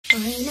Boy,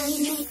 now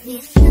you make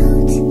me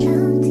float,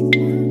 float.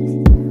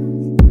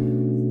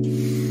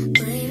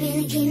 Boy, you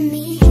really give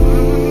me high.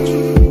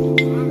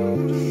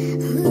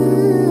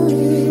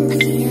 Ooh, I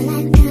feel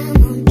like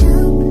I'm on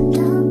dope,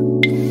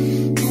 dope.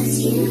 'Cause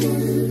you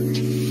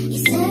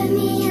serve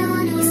me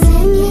on a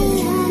regular.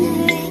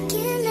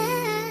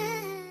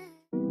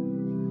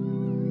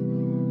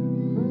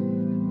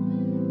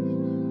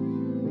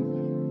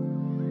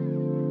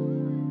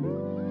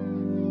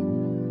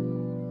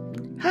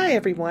 Hi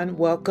everyone,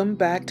 welcome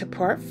back to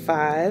part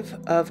 5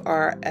 of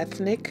our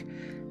Ethnic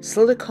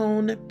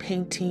Silicone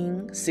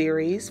Painting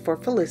series for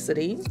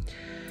Felicity.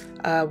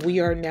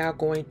 We are now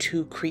going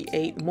to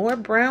create more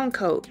brown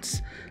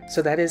coats.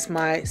 So that is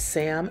my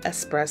Sam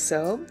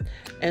Espresso.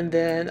 And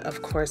then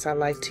of course I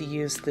like to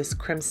use this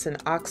Crimson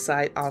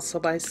Oxide, also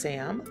by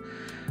Sam.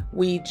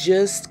 We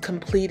just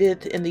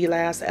completed in the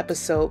last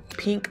episode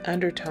pink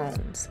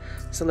undertones.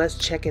 So let's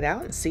check it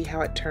out and see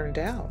how it turned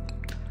out.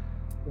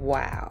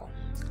 Wow.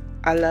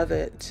 I love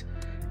it.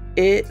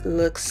 It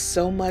looks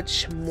so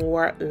much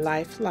more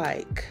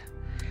lifelike.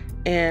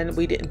 And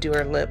we didn't do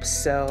her lips,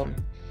 so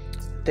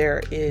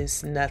there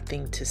is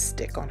nothing to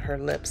stick on her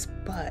lips,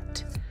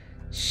 but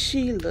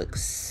she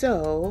looks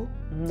so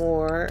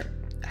more,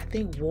 I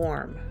think,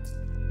 warm.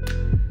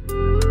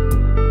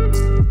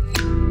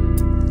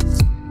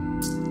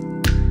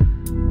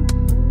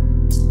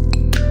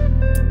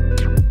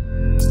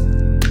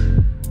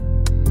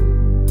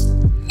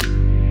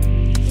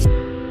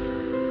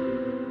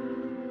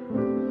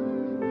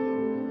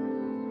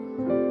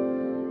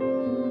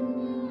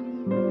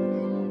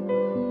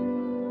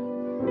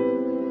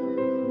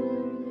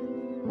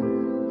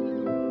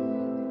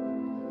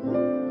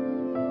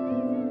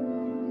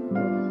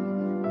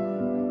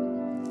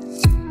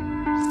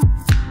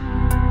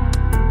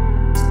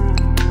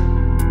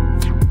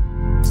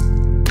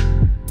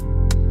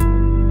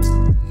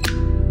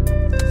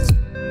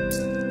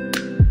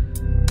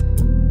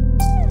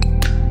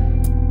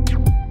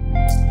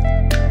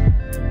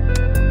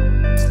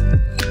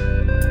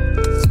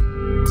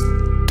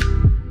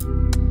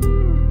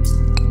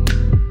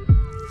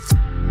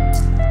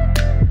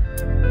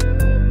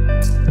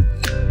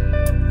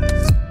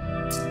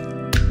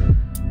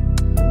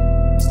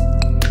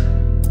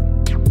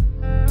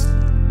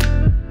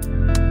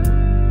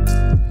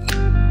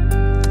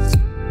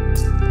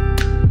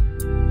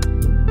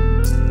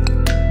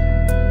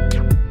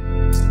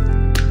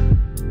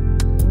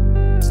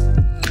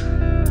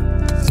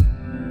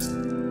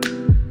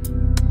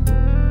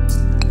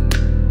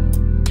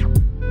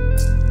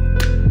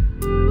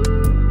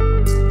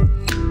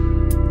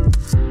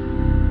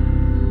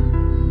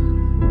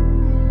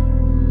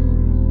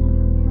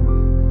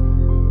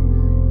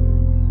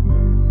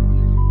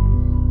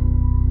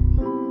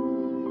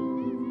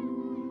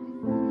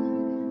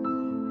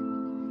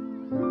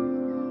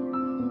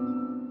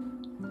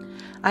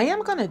 I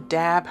am going to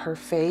dab her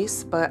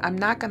face, but I'm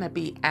not going to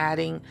be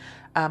adding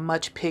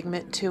much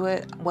pigment to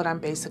it. What I'm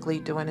basically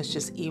doing is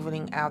just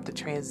evening out the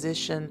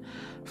transition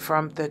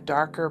from the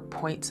darker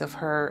points of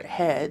her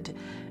head.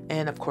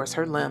 And of course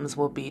her limbs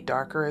will be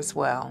darker as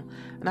well.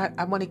 And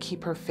I want to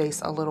keep her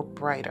face a little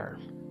brighter.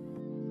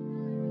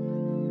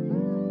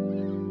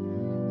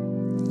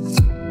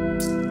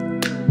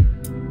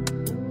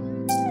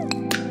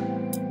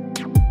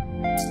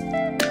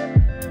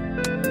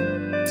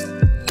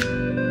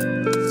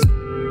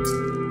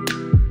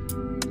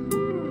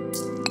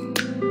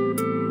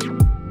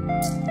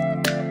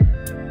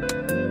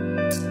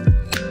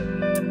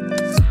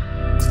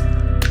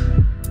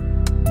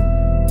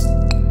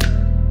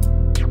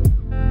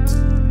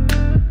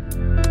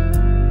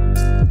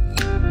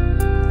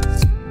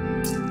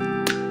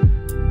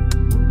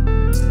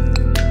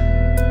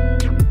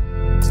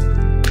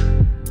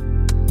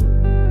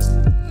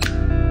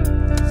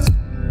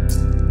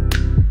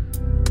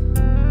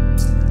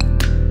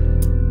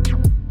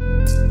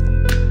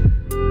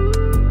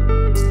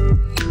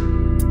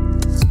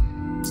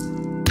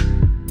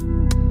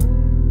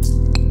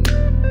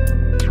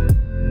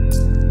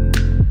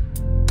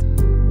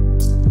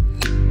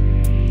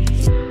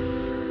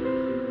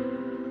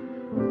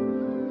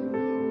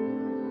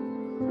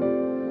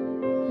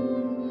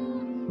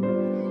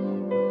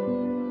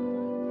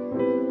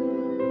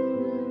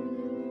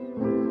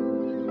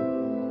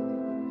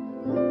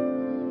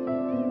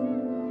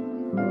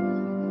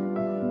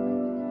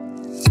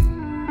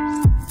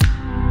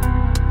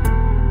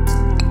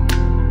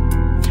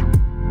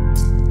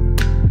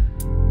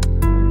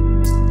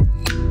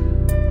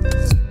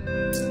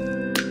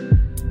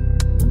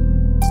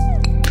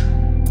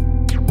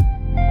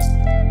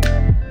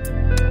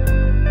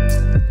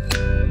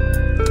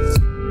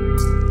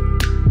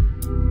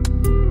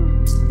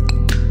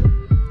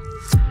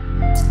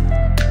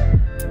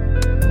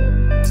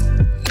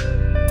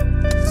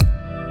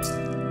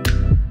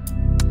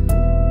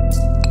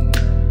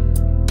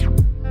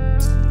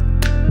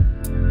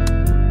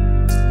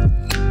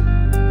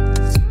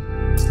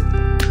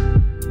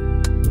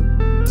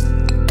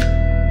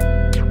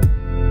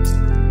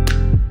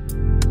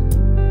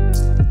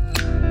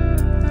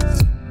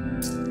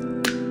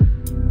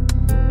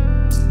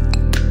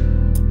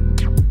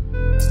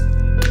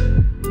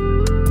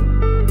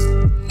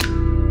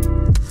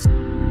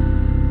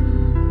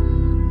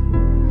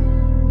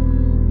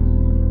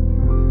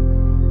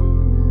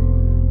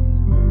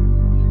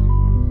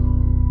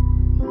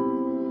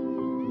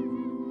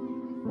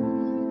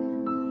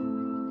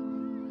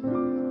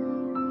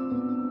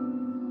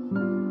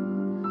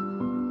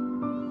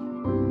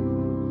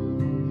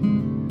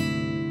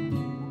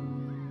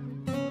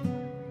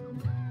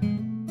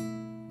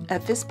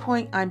 At this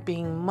point, I'm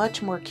being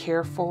much more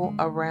careful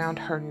around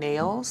her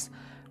nails.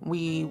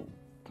 We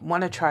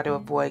want to try to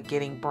avoid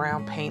getting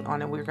brown paint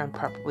on it. We're going to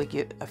probably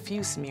get a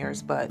few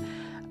smears, but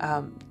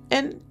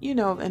and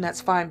that's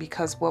fine,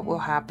 because what will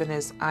happen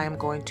is I am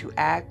going to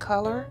add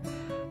color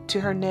to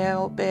her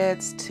nail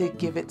beds to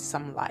give it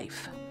some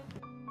life.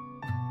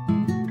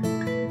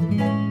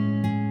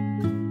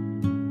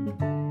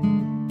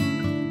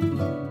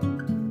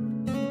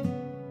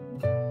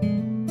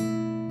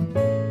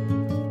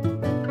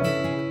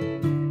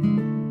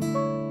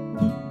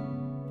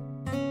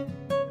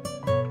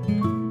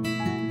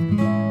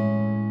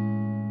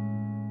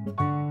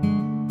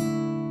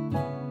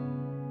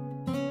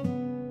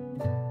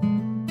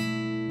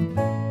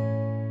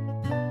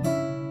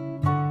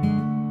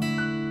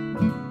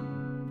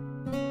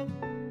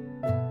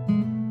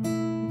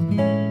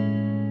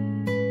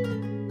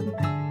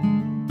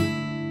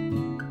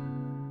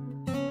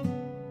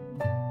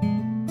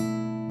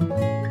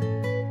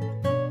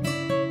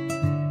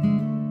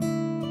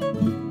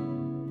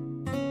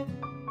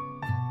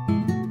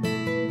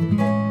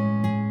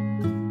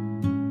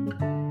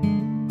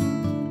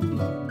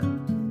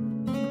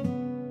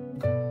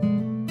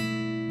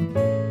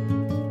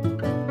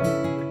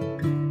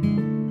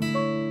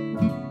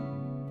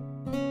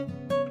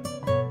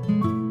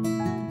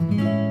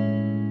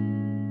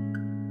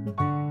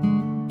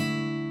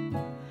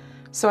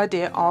 So I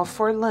did all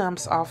 4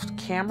 limbs off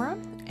camera,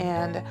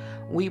 and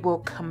we will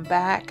come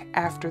back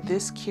after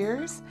this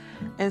cures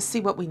and see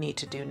what we need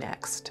to do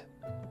next.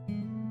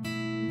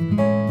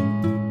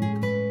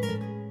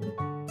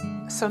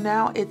 So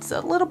now it's a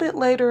little bit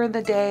later in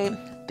the day.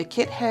 The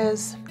kit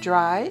has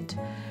dried,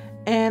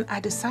 and I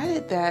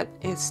decided that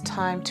it's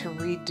time to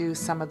redo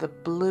some of the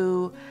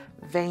blue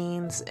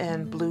veins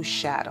and blue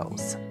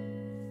shadows.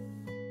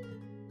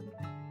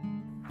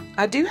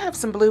 I do have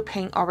some blue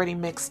paint already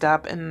mixed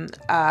up, and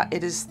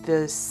it is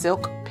the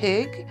Silk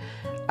Pig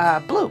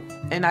blue,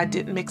 and I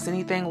didn't mix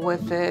anything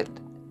with it.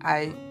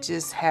 I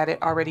just had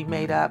it already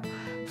made up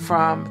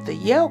from the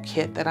Yale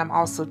kit that I'm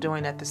also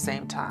doing at the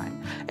same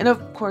time. And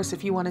of course,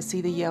 if you want to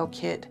see the Yale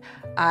kit,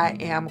 I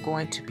am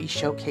going to be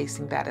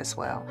showcasing that as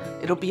well.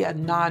 It'll be a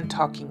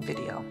non-talking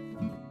video.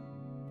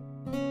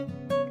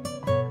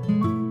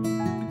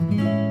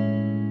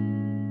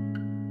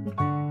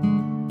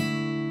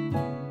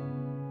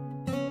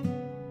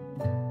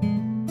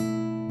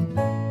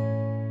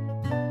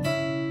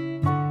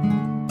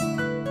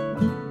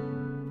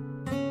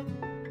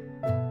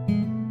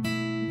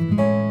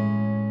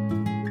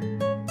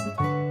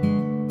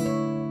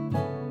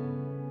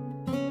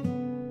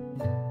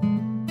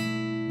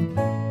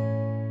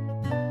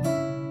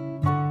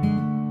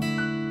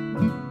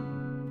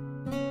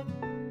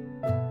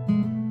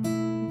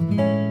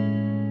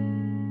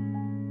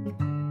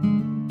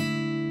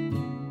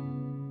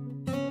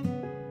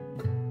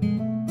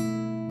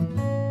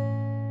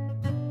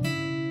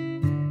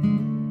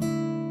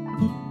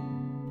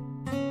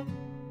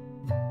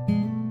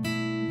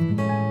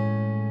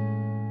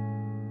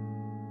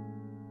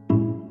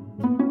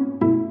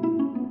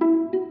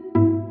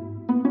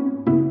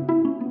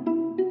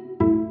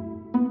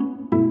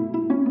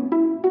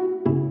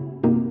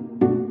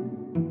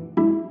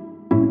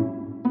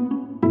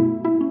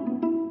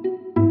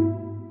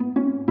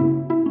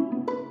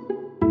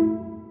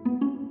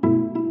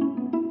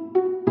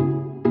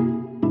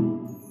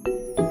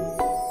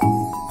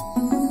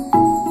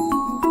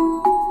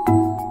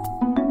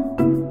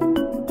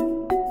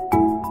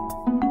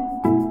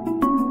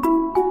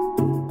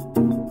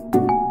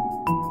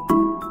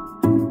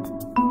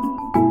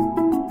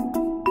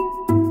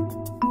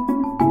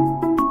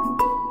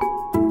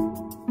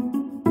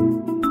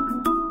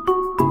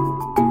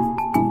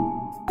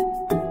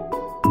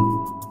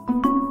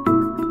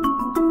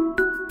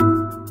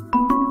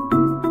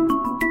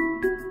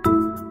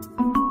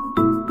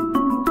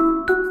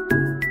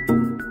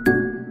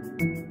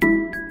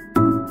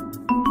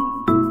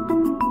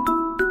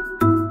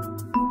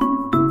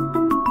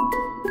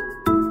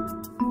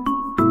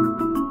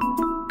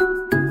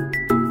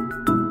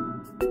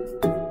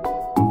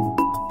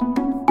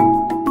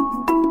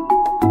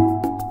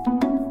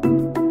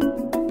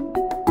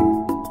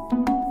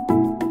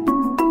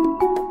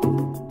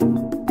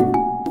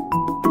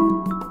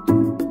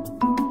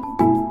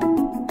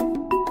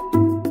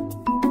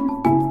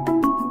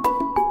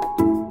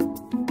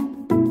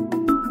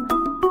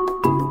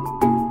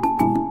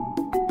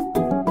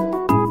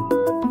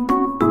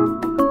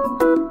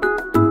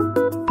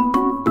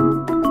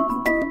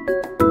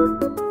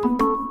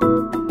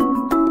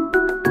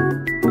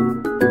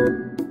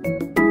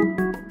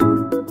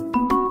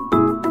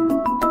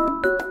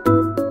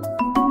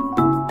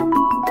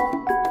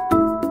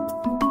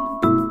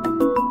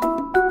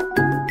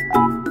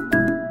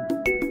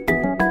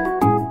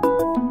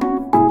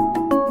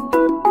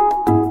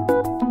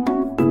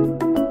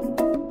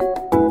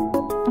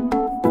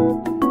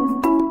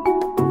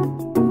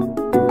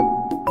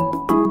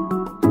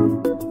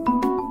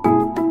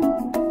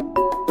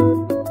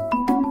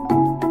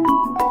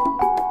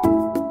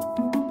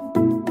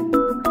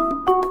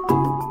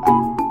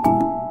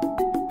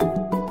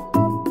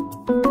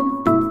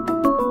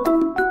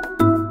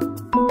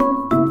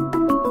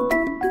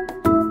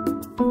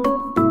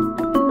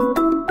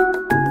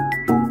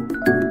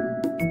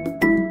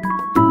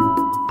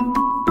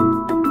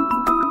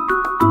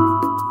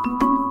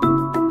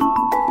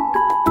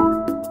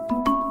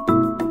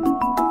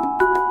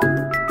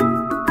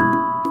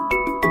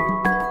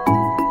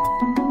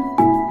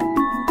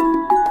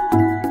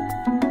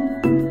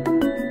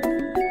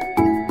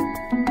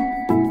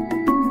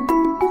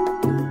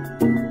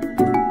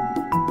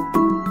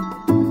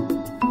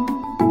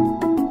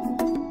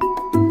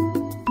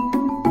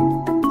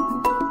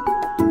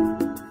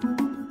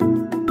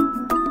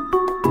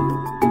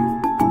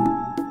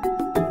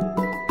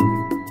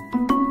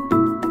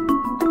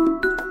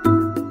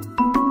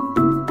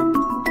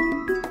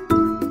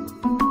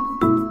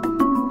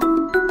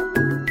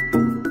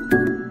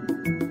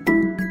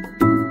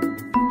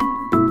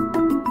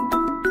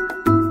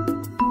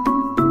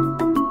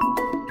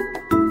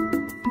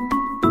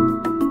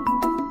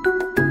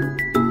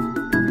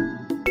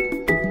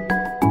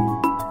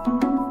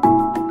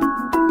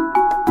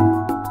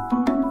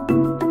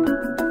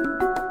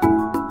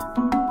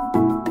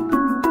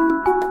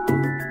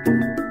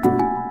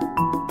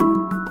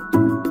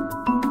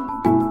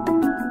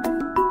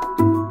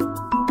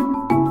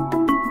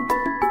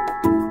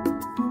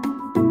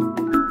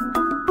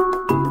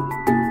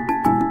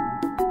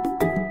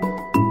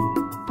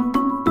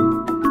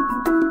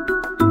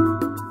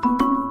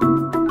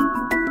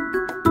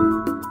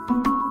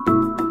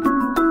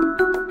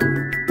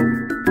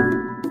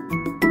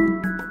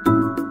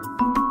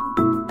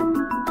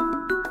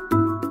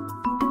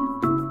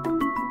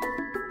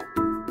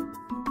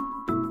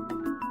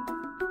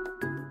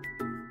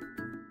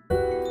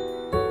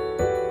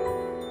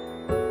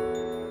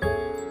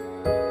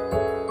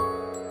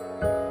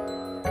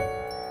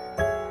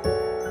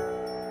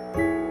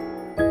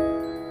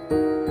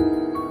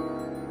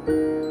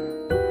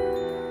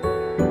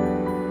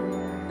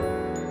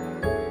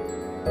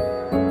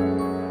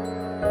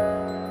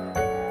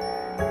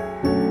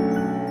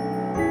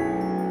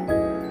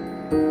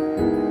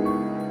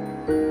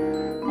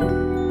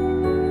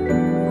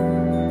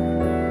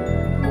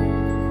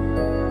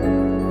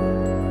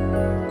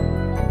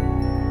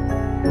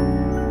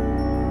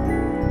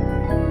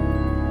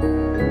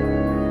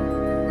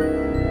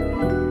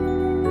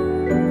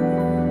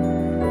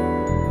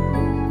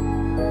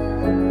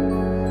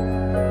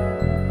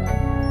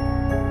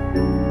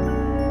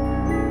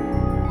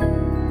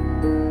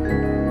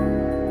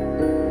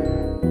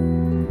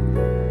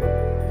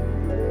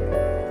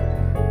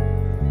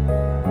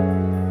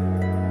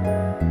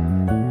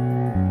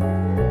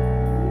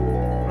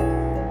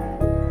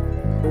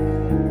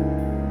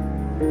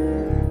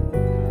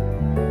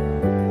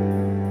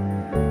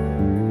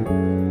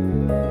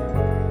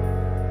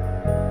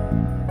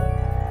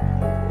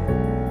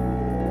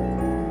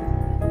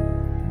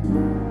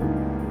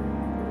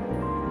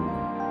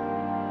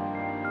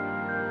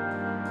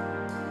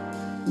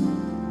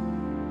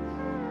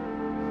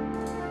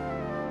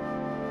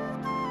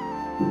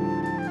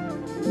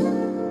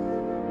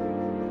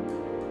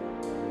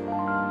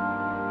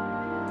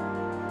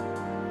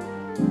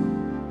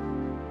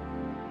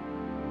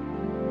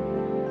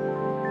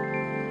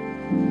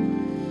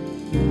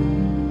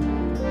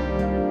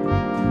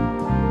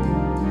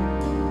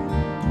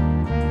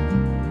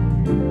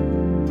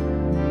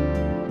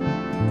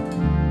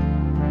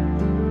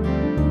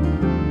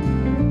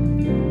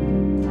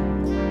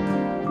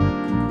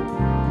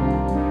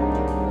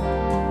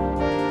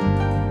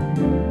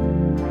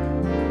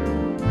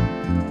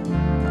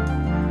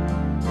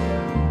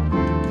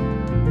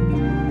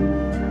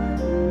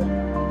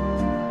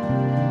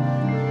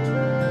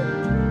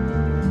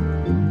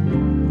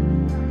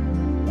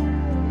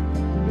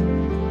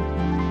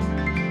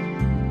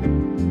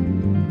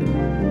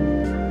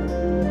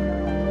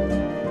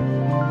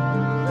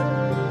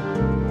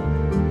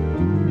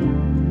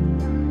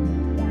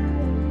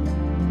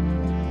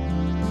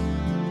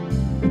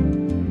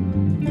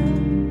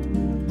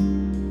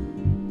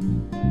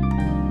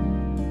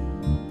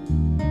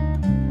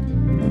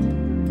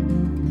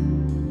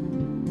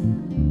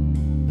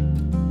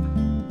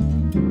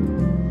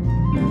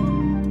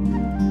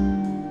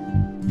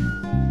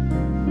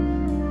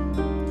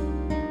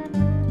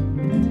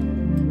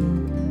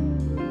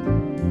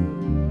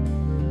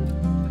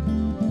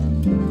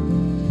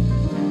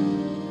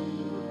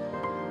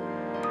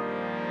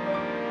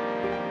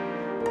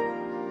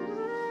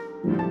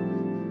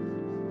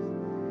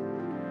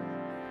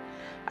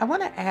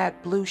 want to add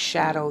blue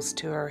shadows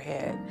to her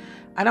head.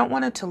 I don't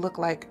want it to look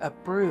like a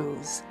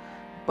bruise,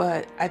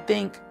 but I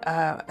think,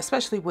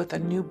 especially with a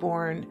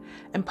newborn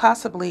and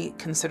possibly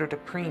considered a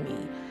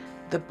preemie,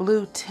 the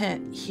blue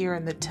tint here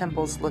in the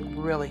temples look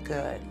really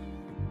good.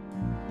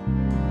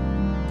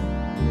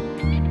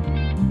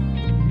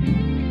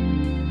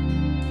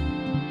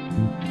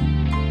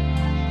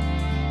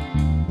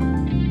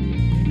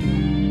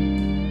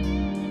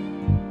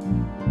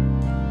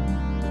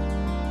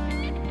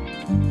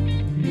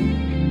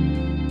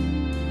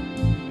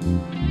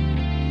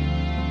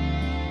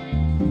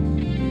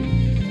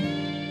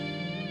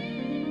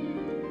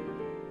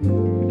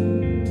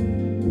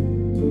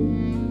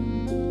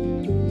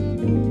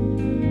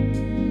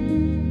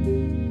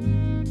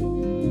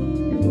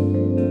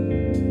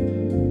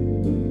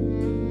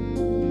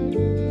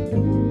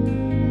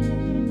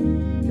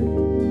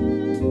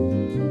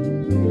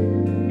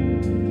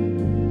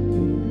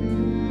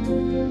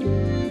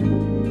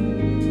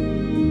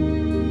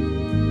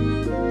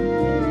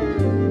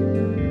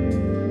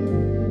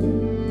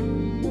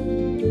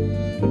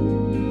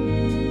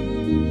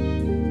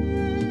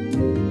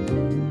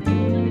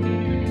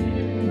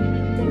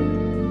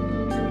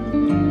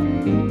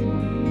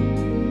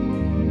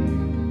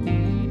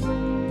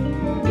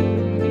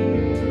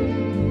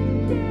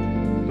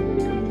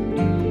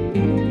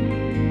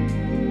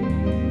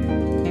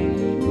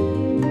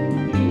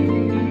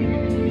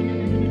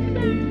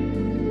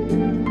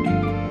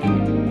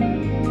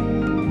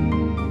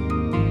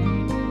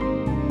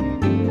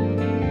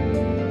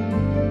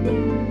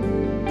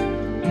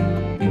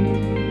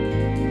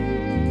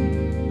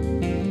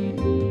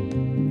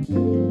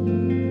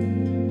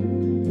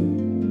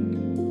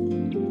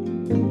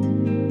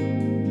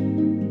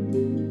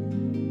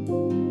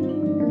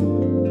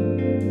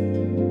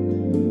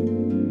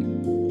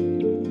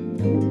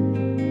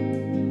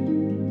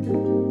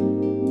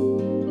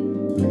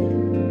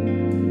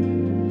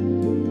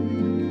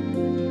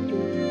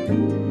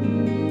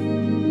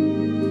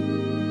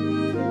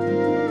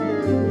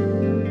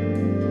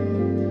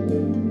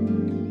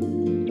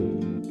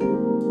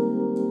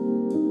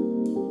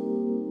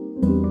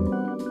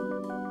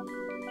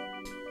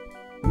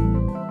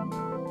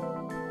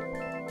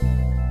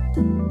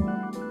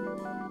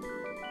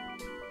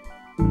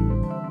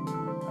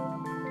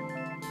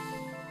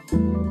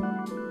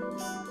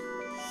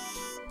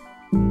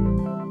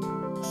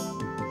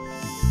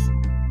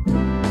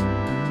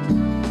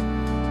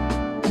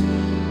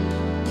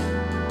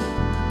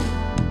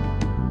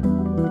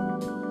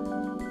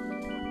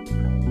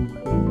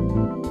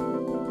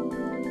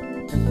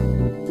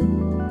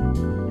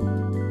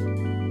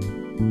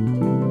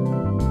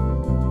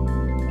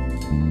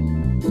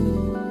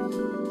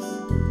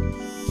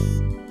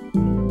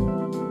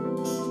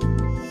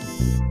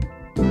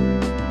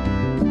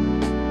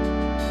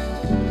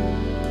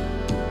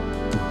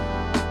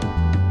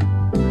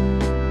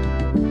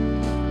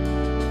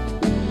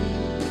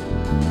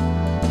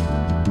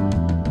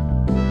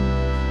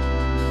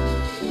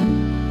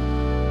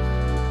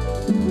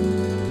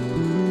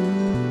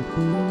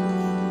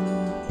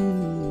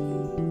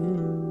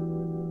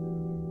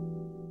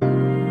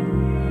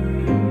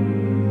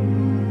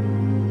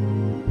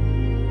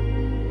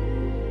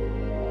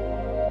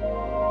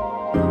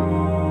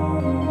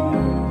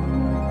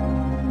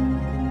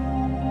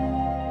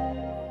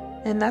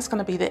 And that's going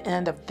to be the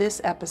end of this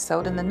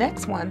episode. In the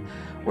next one,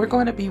 we're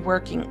going to be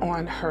working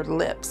on her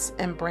lips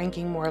and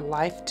bringing more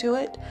life to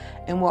it.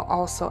 And we'll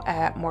also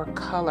add more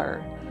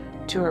color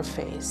to her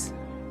face.